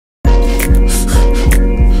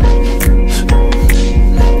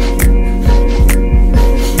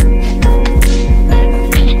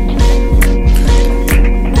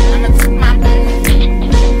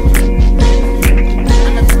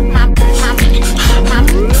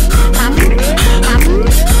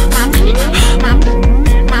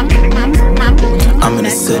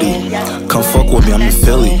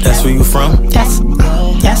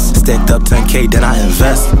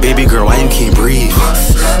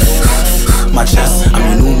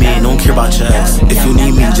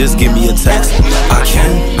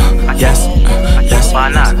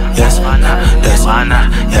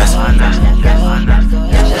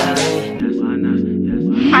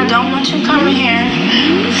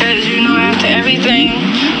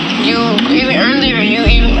Even earlier,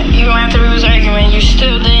 even after we was arguing, you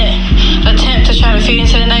still didn't attempt to try to feed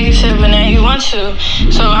into the negative, but now you want to.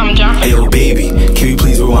 So I'm dropping. Hey yo, baby, can you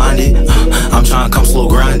please rewind it? I'm trying to come slow,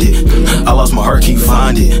 grind it. I lost my heart, can you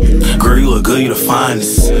find it? Girl, you look good, you the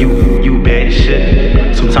finest. You bad as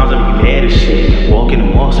shit. Sometimes I be mad as shit. Walk in the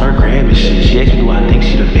mall, start grabbing shit. She asked me, do I think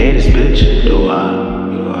she the baddest bitch? Do I?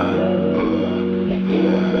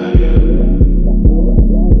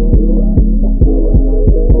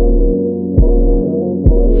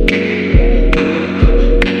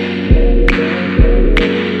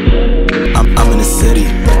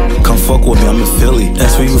 Fuck with me, I'm in Philly.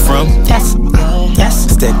 That's where you from? Yes.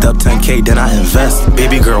 Yes. Stacked up 10K, then I invest.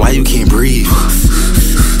 Baby girl, why you can't breathe?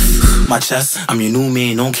 My chest, I'm your new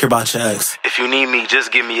man, don't care about your ex. If you need me,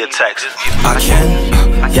 just give me a text. I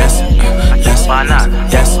can, yes, yes. Why not?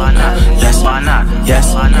 Yes, Why not? yes. Why not?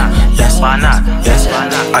 Yes, Why not? yes. Why not? Yes, Why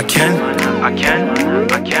not? I can.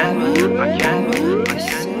 I can.